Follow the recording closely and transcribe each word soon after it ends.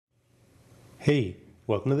Hey,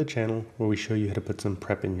 welcome to the channel where we show you how to put some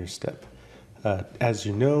prep in your step. As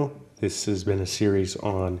you know, this has been a series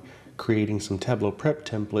on creating some Tableau prep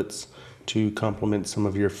templates to complement some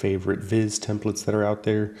of your favorite Viz templates that are out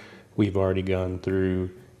there. We've already gone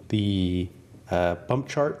through the bump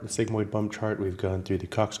chart, the sigmoid bump chart. We've gone through the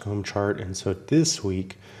coxcomb chart. And so this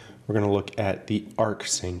week, we're going to look at the arc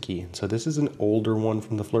Sankey. So this is an older one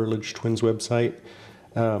from the Flurridge Twins website.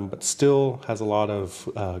 But still has a lot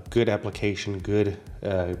of good application,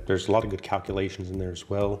 there's a lot of good calculations in there as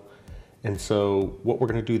well. And so what we're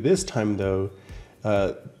going to do this time though,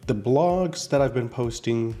 the blogs that I've been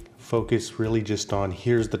posting focus really just on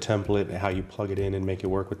here's the template, how you plug it in and make it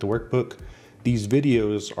work with the workbook. These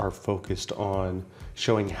videos are focused on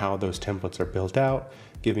showing how those templates are built out,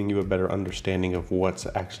 giving you a better understanding of what's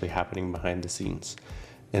actually happening behind the scenes.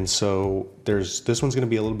 And so this one's going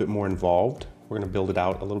to be a little bit more involved. We're going to build it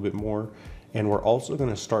out a little bit more, and we're also going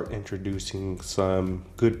to start introducing some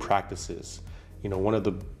good practices. You know, one of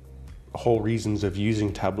the whole reasons of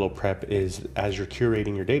using Tableau Prep is as you're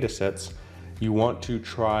curating your data sets, you want to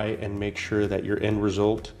try and make sure that your end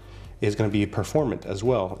result is going to be performant as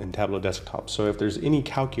well in Tableau Desktop. So if there's any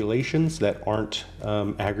calculations that aren't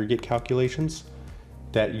aggregate calculations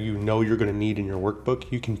that you know you're going to need in your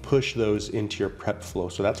workbook, you can push those into your prep flow.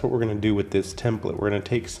 So that's what we're going to do with this template. We're going to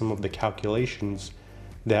take some of the calculations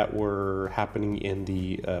that were happening in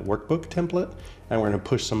the workbook template, and we're going to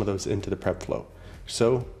push some of those into the prep flow.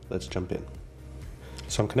 So let's jump in.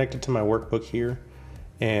 So I'm connected to my workbook here,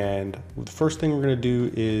 and the first thing we're going to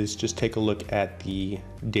do is just take a look at the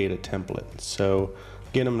data template. So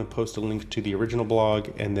again, I'm going to post a link to the original blog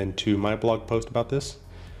and then to my blog post about this.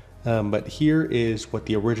 But here is what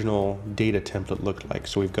the original data template looked like.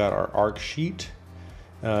 So we've got our arc sheet,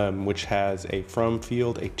 which has a from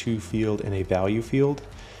field, a to field, and a value field.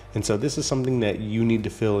 And so this is something that you need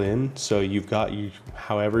to fill in. So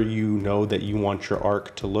however you know that you want your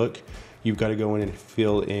arc to look, you've got to go in and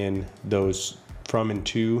fill in those from and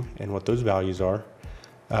to and what those values are.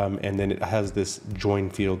 And then it has this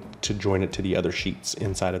join field to join it to the other sheets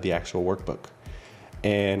inside of the actual workbook.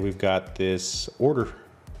 And we've got this order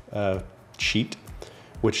sheet,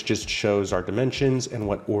 which just shows our dimensions and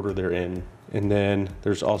what order they're in. And then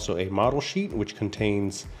there's also a model sheet, which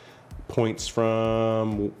contains points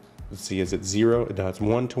from, let's see, is it 0? No, it's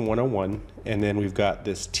 1 to 101. And then we've got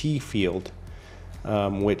this T field,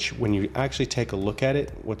 which when you actually take a look at it,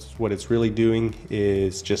 what it's really doing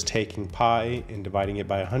is just taking pi and dividing it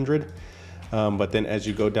by 100. But then as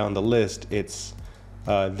you go down the list, it's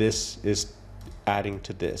this is adding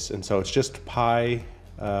to this. And so it's just pi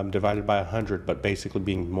divided by 100, but basically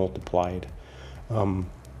being multiplied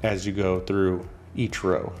as you go through each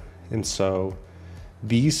row. And so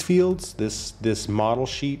these fields, this model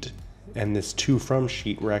sheet and this to from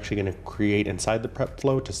sheet, we're actually going to create inside the prep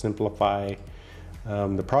flow to simplify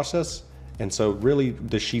the process. And so really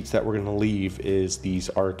the sheets that we're going to leave is these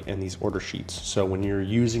arc and these order sheets. So when you're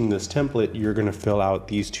using this template, you're going to fill out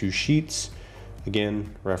these two sheets.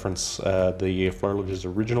 Again, reference the Flurridge's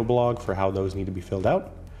original blog for how those need to be filled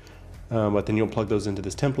out. But then you'll plug those into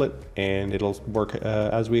this template and it'll work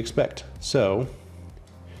as we expect. So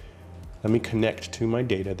let me connect to my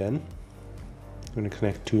data then. I'm going to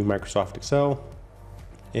connect to Microsoft Excel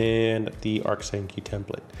and the arc Sankey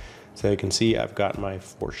template. So you can see I've got my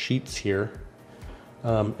 4 sheets here.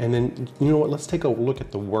 And then, you know what, let's take a look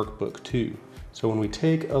at the workbook too. So when we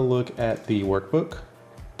take a look at the workbook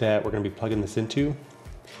that we're going to be plugging this into,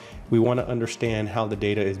 we want to understand how the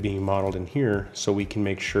data is being modeled in here so we can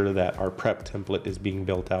make sure that our prep template is being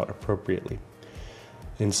built out appropriately.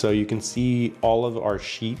 And so you can see all of our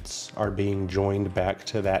sheets are being joined back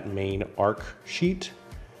to that main arc sheet,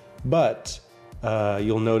 but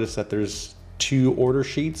you'll notice that there's 2 order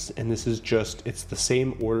sheets, and this is just, it's the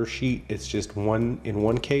same order sheet. It's just in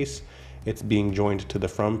one case, it's being joined to the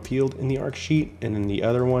from field in the arc sheet, and in the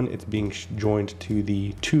other one, it's being joined to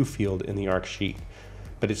the to field in the arc sheet,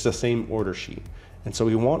 but it's the same order sheet. And so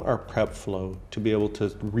we want our prep flow to be able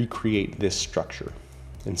to recreate this structure.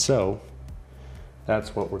 And so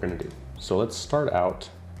that's what we're going to do. So let's start out,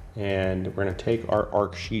 and we're going to take our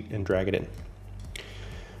arc sheet and drag it in.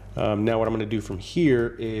 Now what I'm going to do from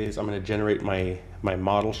here is I'm going to generate my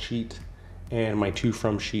model sheet and my to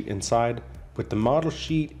from sheet inside. With the model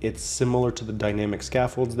sheet, it's similar to the dynamic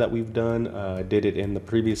scaffolds that we've done. I did it in the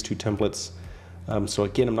previous 2 templates. So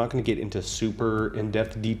again, I'm not going to get into super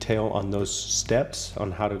in-depth detail on those steps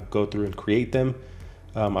on how to go through and create them.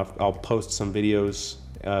 I'll post some videos,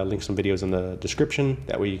 link some videos in the description.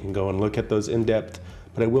 That way you can go and look at those in depth,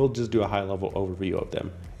 but I will just do a high level overview of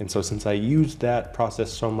them. And so since I used that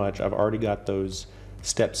process so much, I've already got those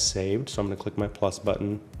steps saved. So I'm going to click my plus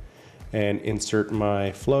button and insert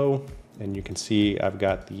my flow. And you can see I've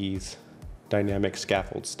got these dynamic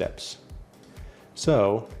scaffold steps.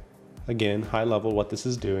 So again, high level, what this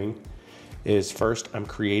is doing is first I'm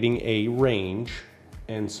creating a range.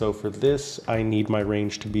 And so for this, I need my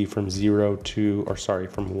range to be from 0 to, or sorry,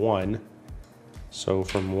 from 1. So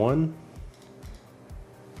from 1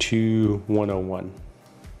 to 101.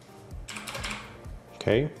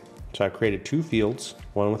 Okay, so I created two fields,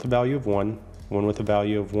 one with a value of 1, one with a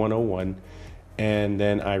value of 101, and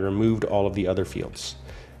then I removed all of the other fields.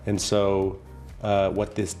 And so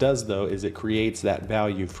what this does though is it creates that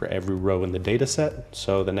value for every row in the data set.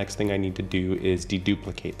 So the next thing I need to do is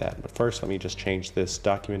deduplicate that. But first, let me just change this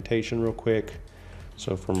documentation real quick.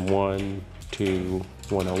 So from 1 to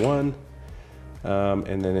 101,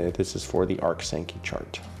 and then this is for the arc Sankey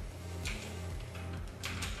chart.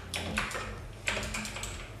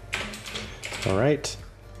 All right,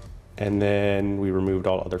 and then we removed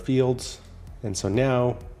all other fields. And so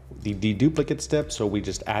now the deduplicate step, so we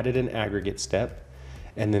just added an aggregate step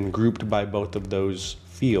and then grouped by both of those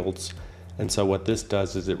fields. And so what this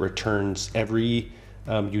does is it returns every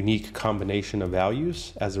unique combination of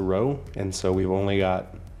values as a row. And so we've only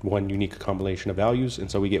got one unique combination of values, and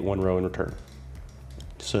so we get one row in return.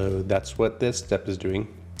 So that's what this step is doing.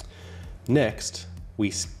 Next,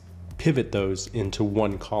 we pivot those into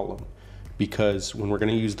one column, because when we're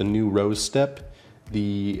going to use the new rows step,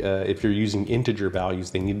 if you're using integer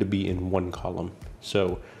values, they need to be in one column.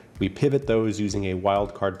 So we pivot those using a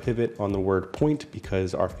wildcard pivot on the word point,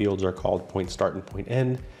 because our fields are called point start and point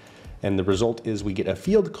end. And the result is we get a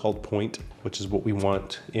field called point, which is what we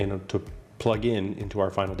want to plug into our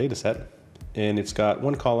final data set. And it's got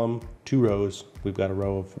one column, two rows. We've got a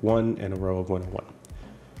row of 1 and a row of 101.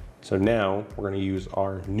 So now we're going to use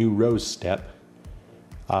our new rows step,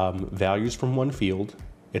 values from one field.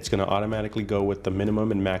 It's going to automatically go with the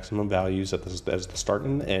minimum and maximum values as the start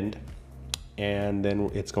and the end. And then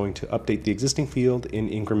it's going to update the existing field in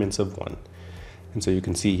increments of 1. And so you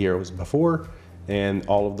can see here it was before, and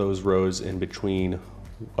all of those rows in between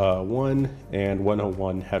 1 and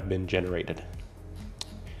 101 have been generated.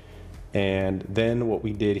 And then what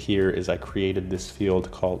we did here is I created this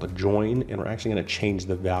field called a join, and we're actually going to change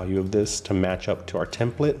the value of this to match up to our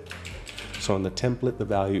template. So in the template, the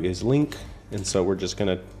value is link. And so we're just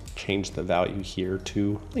going to change the value here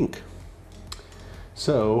to link.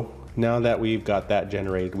 So now that we've got that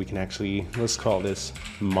generated, we can actually, let's call this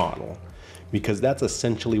model, because that's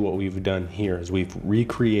essentially what we've done here is we've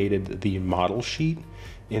recreated the model sheet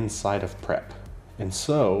inside of prep. And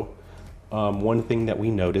so one thing that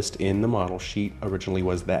we noticed in the model sheet originally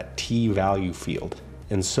was that T value field.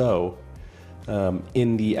 And so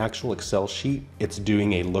in the actual Excel sheet, it's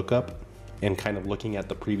doing a lookup and kind of looking at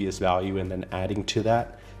the previous value and then adding to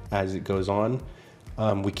that as it goes on.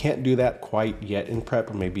 We can't do that quite yet in prep,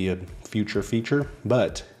 or maybe a future feature,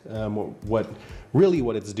 but what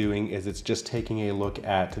it's doing is it's just taking a look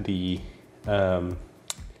at the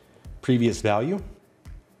previous value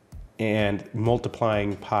and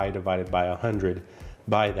multiplying pi divided by 100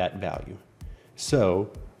 by that value.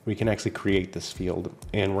 So we can actually create this field,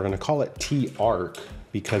 and we're going to call it T-arc,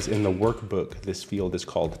 because in the workbook, this field is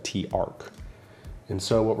called T-arc. And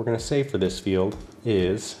so what we're going to say for this field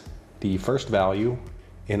is the first value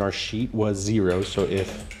in our sheet was 0. So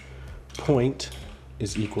if point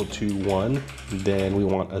is equal to 1, then we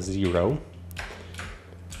want a 0.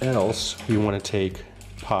 Else we want to take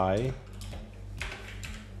pi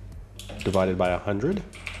divided by 100,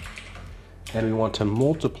 and we want to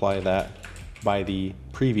multiply that by the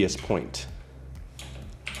previous point.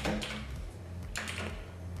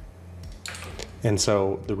 And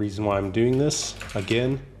so the reason why I'm doing this,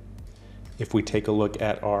 again, if we take a look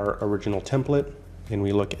at our original template and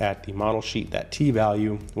we look at the model sheet, that T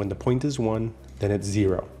value, when the point is 1, then it's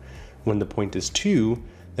 0. When the point is 2,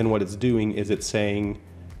 then what it's doing is it's saying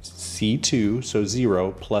C2, so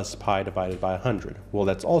 0 plus pi divided by 100. Well,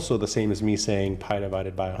 that's also the same as me saying pi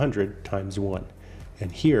divided by 100 times 1.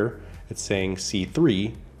 And here it's saying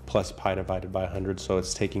C3 plus pi divided by 100. So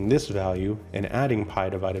it's taking this value and adding pi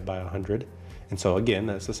divided by 100. And so again,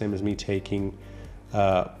 that's the same as me taking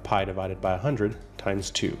pi divided by 100 times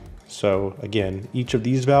 2. So again, each of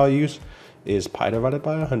these values is pi divided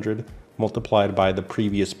by 100 multiplied by the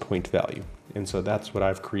previous point value. And so that's what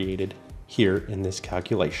I've created here in this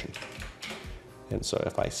calculation. And so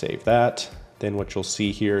if I save that, then what you'll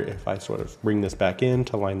see here, if I sort of bring this back in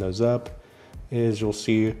to line those up, is you'll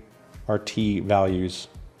see our T values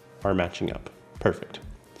are matching up. Perfect.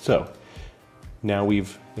 So now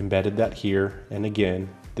we've embedded that here. And again,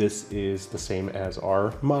 this is the same as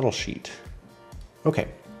our model sheet. Okay,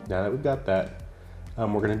 now that we've got that,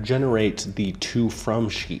 we're going to generate the to from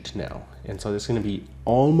sheet now. And so this is going to be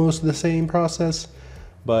almost the same process,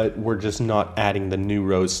 but we're just not adding the new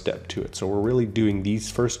rows step to it. So we're really doing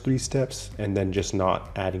these first 3 steps and then just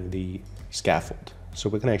not adding the scaffold. So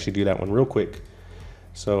we can actually do that one real quick.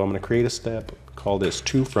 So I'm going to create a step, call this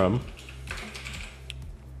to from,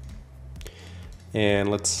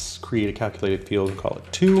 and let's create a calculated field and call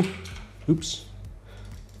it 2. Oops.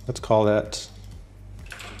 Let's call that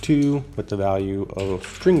 2 with the value of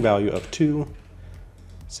string value of 2.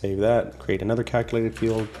 Save that, create another calculated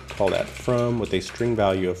field, call that from with a string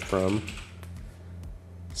value of from.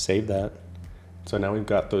 Save that. So now we've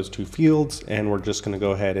got those 2 fields, and we're just going to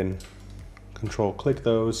go ahead and control click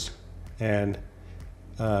those and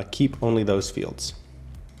keep only those fields.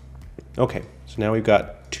 Okay, so now we've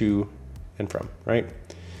got to and from, right?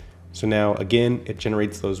 So now again, it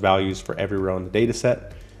generates those values for every row in the data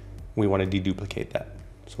set. We want to deduplicate that.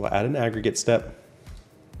 So we'll add an aggregate step.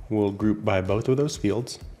 We'll group by both of those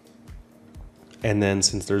fields. And then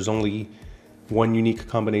since there's only one unique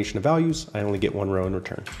combination of values, I only get 1 row in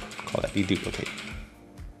return. Call that deduplicate.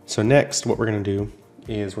 So next, what we're going to do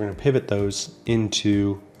is we're going to pivot those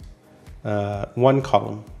into 1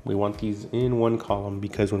 column. We want these in 1 column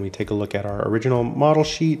because when we take a look at our original model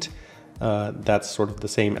sheet, that's sort of the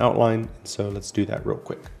same outline. So let's do that real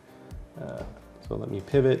quick. So let me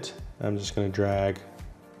pivot. I'm just going to drag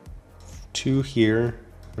to here.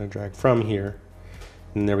 I'm going to drag from here,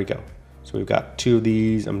 and there we go. So we've got 2 of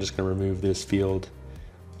these. I'm just going to remove this field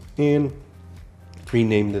and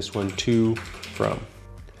rename this one to from.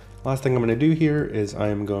 Last thing I'm going to do here is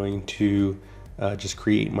I'm going to just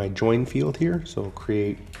create my join field here. So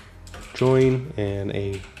create join and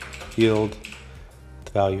a field with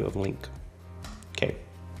the value of link. Okay,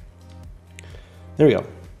 there we go.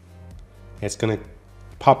 It's going to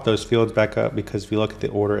pop those fields back up because if you look at the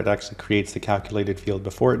order, it actually creates the calculated field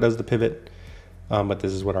before it does the pivot. But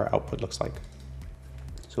this is what our output looks like.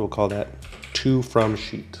 So we'll call that to from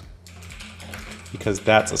sheet because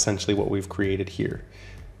that's essentially what we've created here,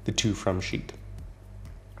 the to from sheet.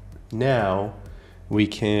 Now we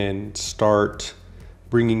can start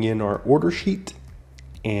bringing in our order sheet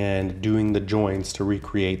and doing the joins to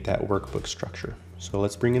recreate that workbook structure. So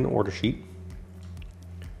let's bring in the order sheet.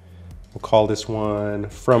 We'll call this one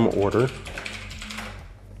from order.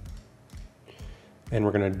 And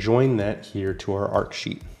we're going to join that here to our arc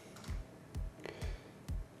sheet.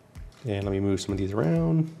 And let me move some of these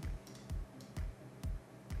around.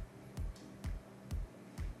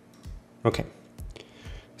 Okay.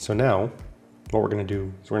 So now what we're going to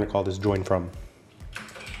do is we're going to call this join from.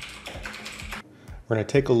 We're going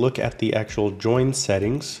to take a look at the actual join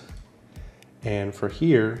settings. And for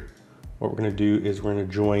here, what we're going to do is we're going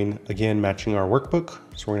to join, again, matching our workbook.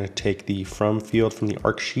 So we're going to take the from field from the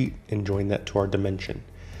arc sheet and join that to our dimension.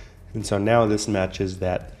 And so now this matches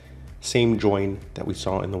that same join that we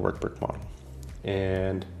saw in the workbook model.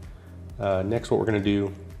 And next what we're going to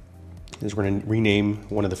do is we're going to rename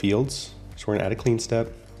one of the fields. So we're going to add a clean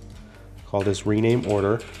step, call this rename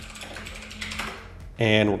order.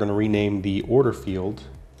 And we're going to rename the order field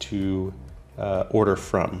to order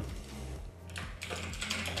from.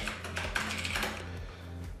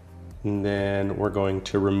 And then we're going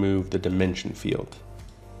to remove the dimension field.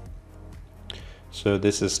 So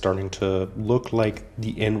this is starting to look like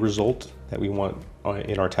the end result that we want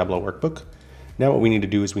in our Tableau workbook. Now what we need to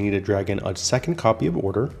do is we need to drag in a second copy of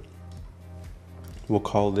order. We'll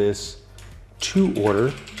call this to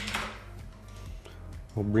order.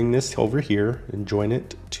 We'll bring this over here and join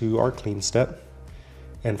it to our clean step.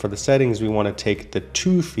 And for the settings, we want to take the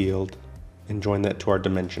to field and join that to our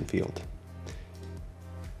dimension field.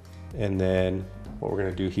 And then what we're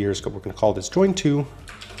going to do here is we're going to call this join to,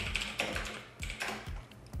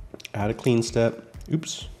 add a clean step,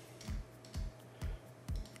 oops,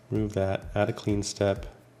 remove that, add a clean step,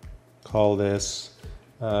 call this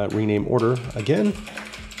rename order again.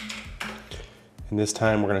 And this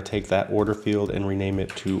time we're going to take that order field and rename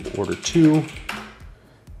it to order to.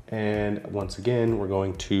 And once again, we're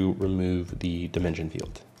going to remove the dimension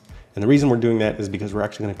field. And the reason we're doing that is because we're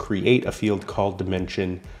actually going to create a field called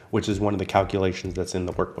dimension, which is one of the calculations that's in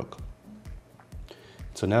the workbook.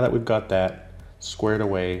 So now that we've got that squared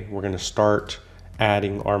away, we're going to start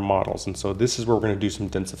adding our models. And so this is where we're going to do some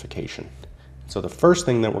densification. So the first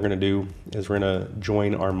thing that we're going to do is we're going to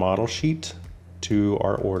join our model sheet to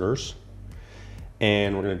our orders.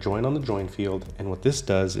 And we're going to join on the join field. And what this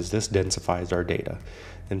does is this densifies our data.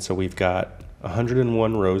 And so we've got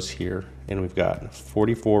 101 rows here, and we've got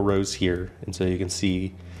 44 rows here. And so you can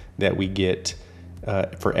see that we get,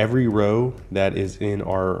 for every row that is in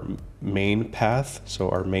our main path, so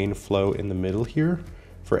our main flow in the middle here,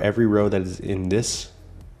 for every row that is in this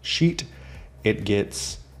sheet, it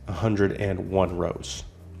gets 101 rows.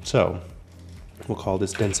 So we'll call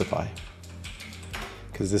this densify,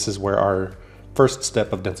 because this is where our first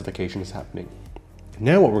step of densification is happening.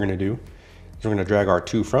 Now what we're going to do is we're going to drag our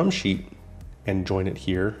to from sheet and join it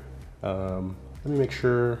here. Let me make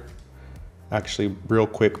sure, actually real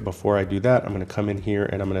quick before I do that, I'm going to come in here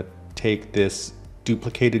and I'm going to take this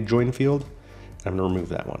duplicated join field and I'm going to remove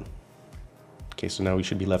that one. Okay, so now we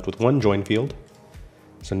should be left with one join field.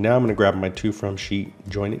 So now I'm going to grab my to from sheet,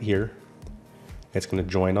 join it here. It's going to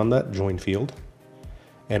join on that join field.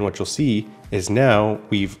 And what you'll see is now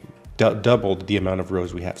we've doubled the amount of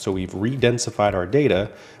rows we have. So we've re-densified our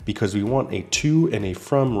data because we want a to and a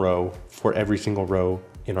from row for every single row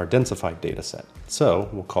in our densified data set. So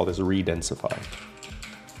we'll call this re-densify.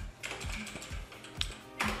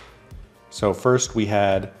 So first we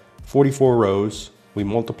had 44 rows. We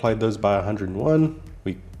multiplied those by 101.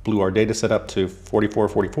 We blew our data set up to 44,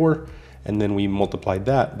 44, and then we multiplied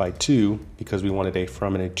that by 2 because we wanted a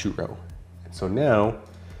from and a to row. So now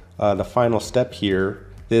the final step here,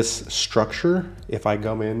 this structure, if I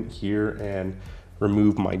come in here and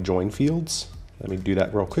remove my join fields, let me do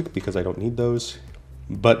that real quick because I don't need those.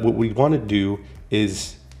 But what we want to do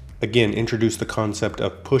is, again, introduce the concept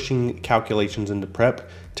of pushing calculations into prep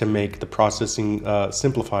to make the processing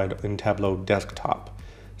simplified in Tableau desktop.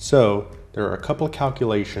 So there are a couple of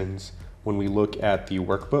calculations when we look at the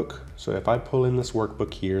workbook. So if I pull in this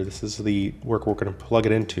workbook here, this is the work we're going to plug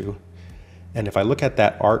it into. And if I look at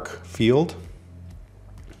that arc field,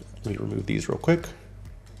 let me remove these real quick.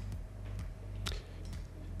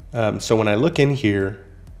 So when I look in here,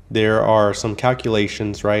 there are some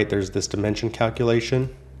calculations, right? There's this dimension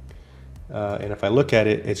calculation. And if I look at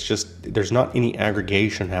it, it's just, there's not any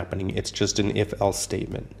aggregation happening. It's just an if-else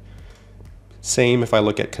statement. Same if I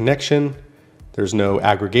look at connection, there's no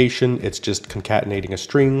aggregation. It's just concatenating a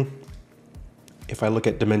string. If I look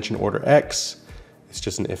at dimension order X, it's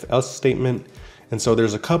just an if-else statement. And so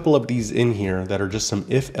there's a couple of these in here that are just some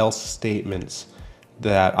if-else statements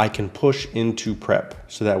that I can push into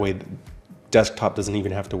prep. So that way the desktop doesn't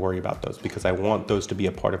even have to worry about those because I want those to be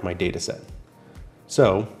a part of my data set.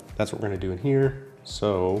 So that's what we're going to do in here.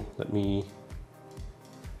 So let me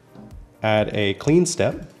add a clean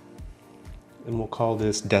step and we'll call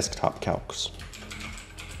this desktop calcs.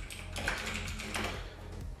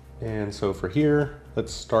 And so for here,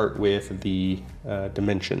 let's start with the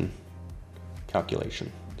dimension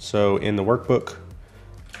calculation. So in the workbook,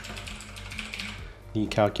 the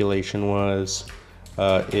calculation was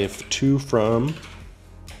if to from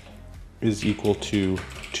is equal to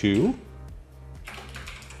 2,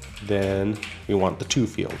 then we want the to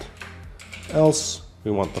field. Else,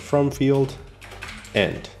 we want the from field,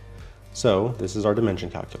 end. So this is our dimension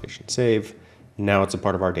calculation. Save. Now it's a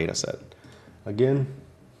part of our data set. Again,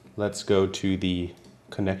 let's go to the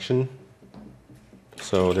connection.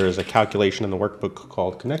 So there is a calculation in the workbook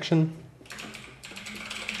called connection.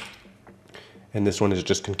 And this one is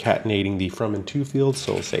just concatenating the from and to fields.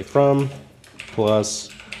 So we'll say from plus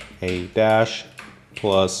a dash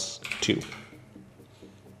plus 2.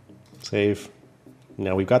 Save.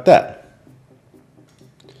 Now we've got that.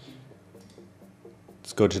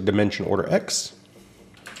 Let's go to dimension order X.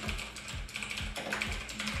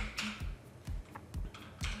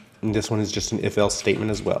 And this one is just an if-else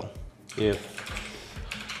statement as well. If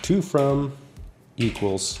to from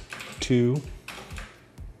equals 2,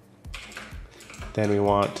 then we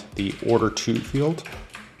want the order to field,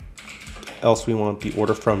 else we want the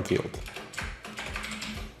order from field.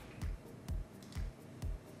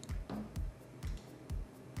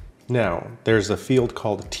 Now, there's a field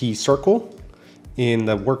called T-circle in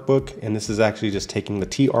the workbook, and this is actually just taking the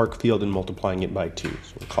T-arc field and multiplying it by 2. So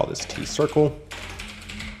we'll call this T-circle.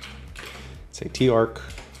 Say T-arc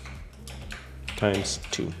times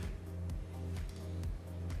 2.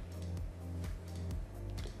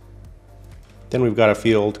 Then we've got a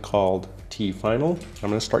field called T-final. I'm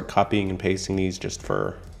going to start copying and pasting these just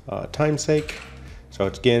for time's sake. So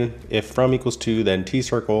it's again, if from equals 2, then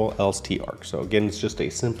T-circle, else T-arc. So again, it's just a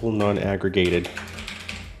simple non-aggregated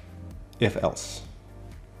if-else.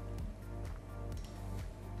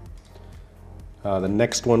 The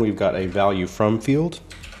next one, we've got a value from field.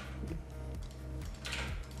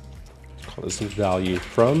 Let's call this value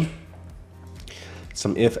from.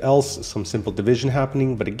 Some if-else, some simple division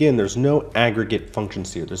happening, but again, there's no aggregate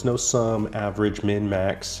functions here. There's no sum, average, min,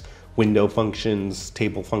 max, window functions,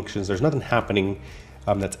 table functions. There's nothing happening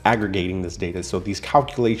that's aggregating this data. So these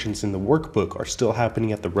calculations in the workbook are still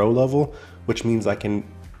happening at the row level, which means I can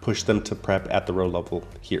push them to prep at the row level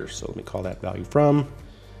here. So let me call that value from.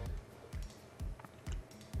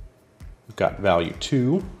 We've got value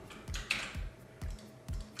 2.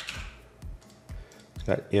 We've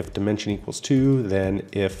got if dimension equals 2, then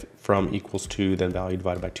if from equals 2, then value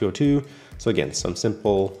divided by 202. So again, some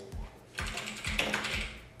simple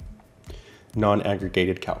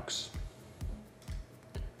non-aggregated calcs.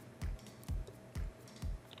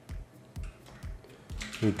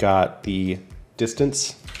 We've got the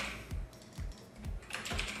distance.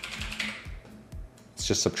 It's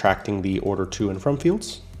just subtracting the order to and from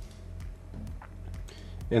fields.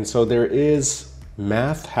 And so there is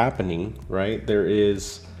math happening, right? There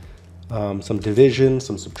is some division,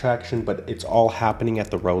 some subtraction, but it's all happening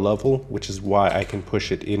at the row level, which is why I can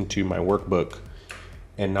push it into my workbook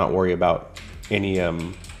and not worry about any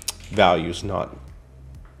values not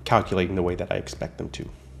calculating the way that I expect them to.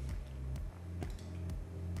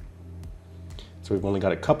 So we've only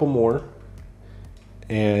got a couple more,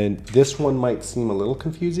 and this one might seem a little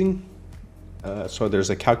confusing. So there's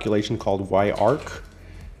a calculation called yarc,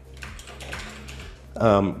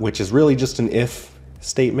 which is really just an if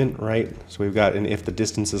statement, right? So we've got an if the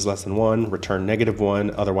distance is less than 1, return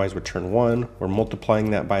 -1, otherwise return 1. We're multiplying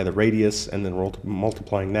that by the radius, and then we're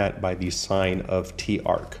multiplying that by the sine of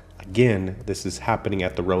tarc. Again, this is happening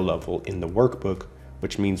at the row level in the workbook,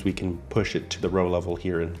 which means we can push it to the row level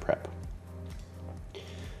here in prep.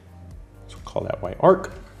 So we'll call that yarc.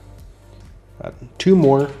 Got 2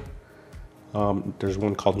 more. There's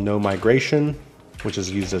one called no migration, which is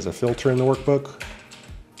used as a filter in the workbook.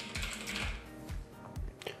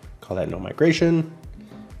 Call that no migration.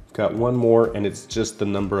 Got one more, and it's just the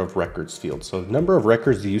number of records field. So the number of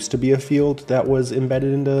records used to be a field that was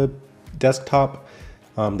embedded into desktop.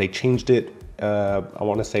 They changed it, I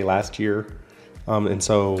want to say last year. And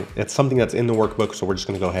so it's something that's in the workbook, so we're just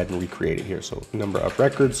going to go ahead and recreate it here. So number of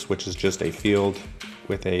records, which is just a field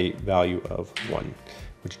with a value of 1,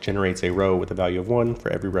 which generates a row with a value of 1 for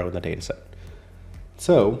every row in the data set.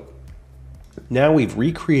 So now we've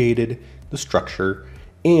recreated the structure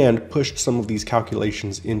and pushed some of these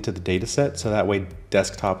calculations into the data set, so that way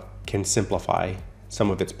desktop can simplify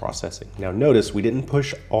some of its processing. Now notice we didn't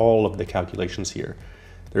push all of the calculations here.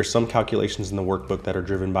 There's some calculations in the workbook that are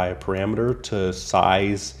driven by a parameter to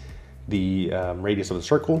size the radius of the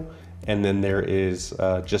circle, and then there is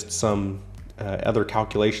just some other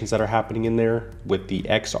calculations that are happening in there with the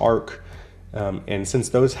xarc, and since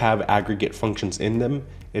those have aggregate functions in them,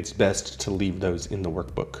 it's best to leave those in the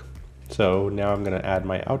workbook. So now I'm going to add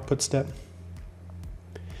my output step.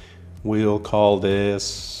 We'll call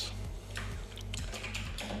this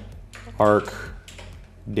arc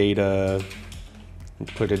data,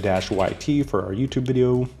 put a -YT for our YouTube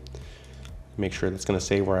video. Make sure that's going to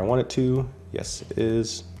save where I want it to. Yes, it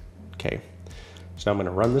is. Okay. So now I'm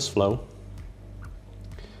going to run this flow.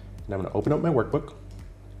 And I'm going to open up my workbook.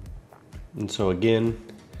 And so again,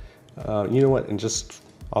 you know what? And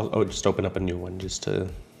I'll just open up a new one just to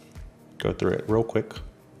go through it real quick.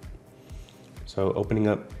 So opening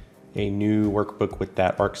up a new workbook with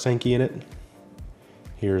that arc Sankey in it.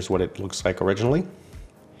 Here's what it looks like originally.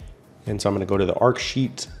 And so I'm going to go to the arc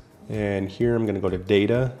sheet, and here I'm going to go to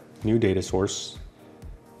data, new data source,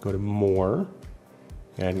 go to more,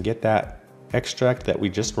 and get that extract that we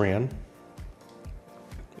just ran.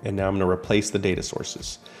 And now I'm going to replace the data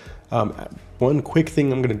sources. One quick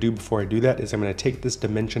thing I'm going to do before I do that is I'm going to take this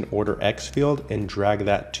dimension order X field and drag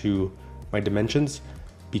that to my dimensions,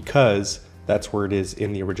 because that's where it is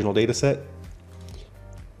in the original data set.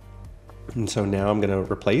 And so now I'm going to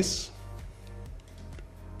replace.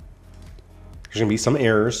 There's going to be some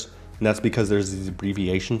errors, and that's because there's these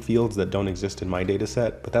abbreviation fields that don't exist in my data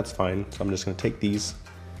set, but that's fine. So I'm just going to take these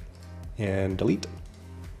and delete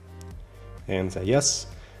and say yes.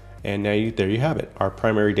 And now there you have it. Our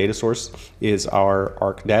primary data source is our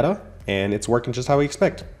arc data, and it's working just how we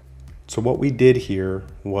expect. So what we did here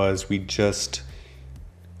was we just,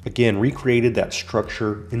 again, recreated that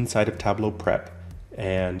structure inside of Tableau Prep.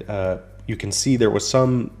 And you can see there was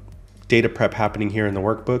some data prep happening here in the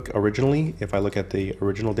workbook originally. If I look at the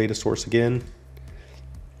original data source again,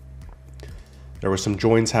 there were some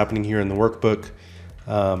joins happening here in the workbook.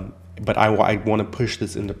 But I want to push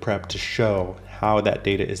this into prep to show how that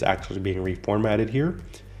data is actually being reformatted here,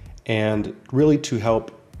 and really to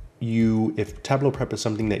help you, if Tableau Prep is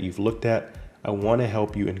something that you've looked at, I want to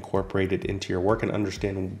help you incorporate it into your work and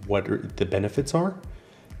understand what the benefits are.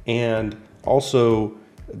 And also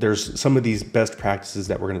there's some of these best practices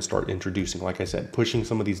that we're going to start introducing. Like I said, pushing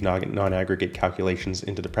some of these non-aggregate calculations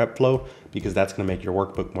into the prep flow, because that's going to make your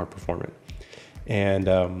workbook more performant. And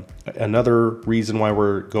another reason why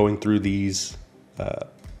we're going through these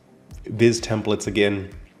viz templates again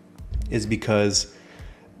is because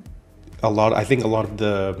I think a lot of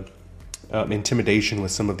the intimidation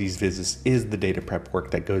with some of these vizzes is the data prep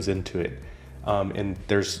work that goes into it. And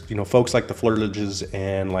there's, folks like the Flirtages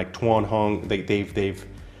and like Tuan Hong, they've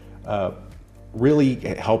really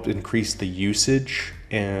helped increase the usage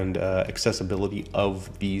and accessibility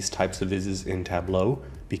of these types of vizzes in Tableau,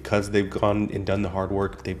 because they've gone and done the hard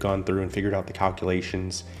work. They've gone through and figured out the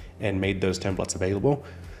calculations and made those templates available.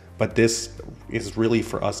 But this is really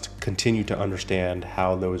for us to continue to understand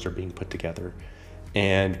how those are being put together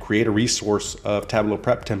and create a resource of Tableau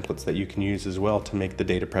prep templates that you can use as well to make the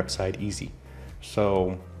data prep side easy.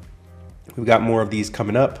 So we've got more of these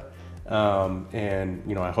coming up,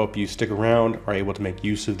 and I hope you stick around, are able to make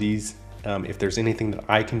use of these. If there's anything that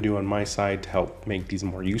I can do on my side to help make these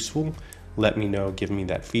more useful, let me know, give me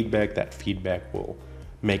that feedback. That feedback will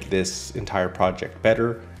make this entire project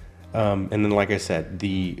better. And then, like I said,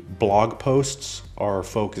 the blog posts are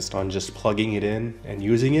focused on just plugging it in and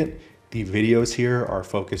using it. The videos here are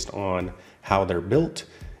focused on how they're built,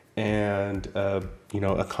 and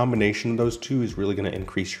a combination of those two is really going to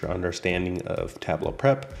increase your understanding of Tableau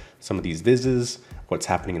prep, some of these vizzes, what's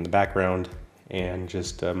happening in the background, and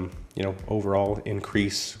just overall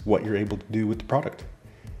increase what you're able to do with the product.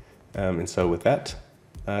 And so with that,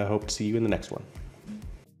 I hope to see you in the next one.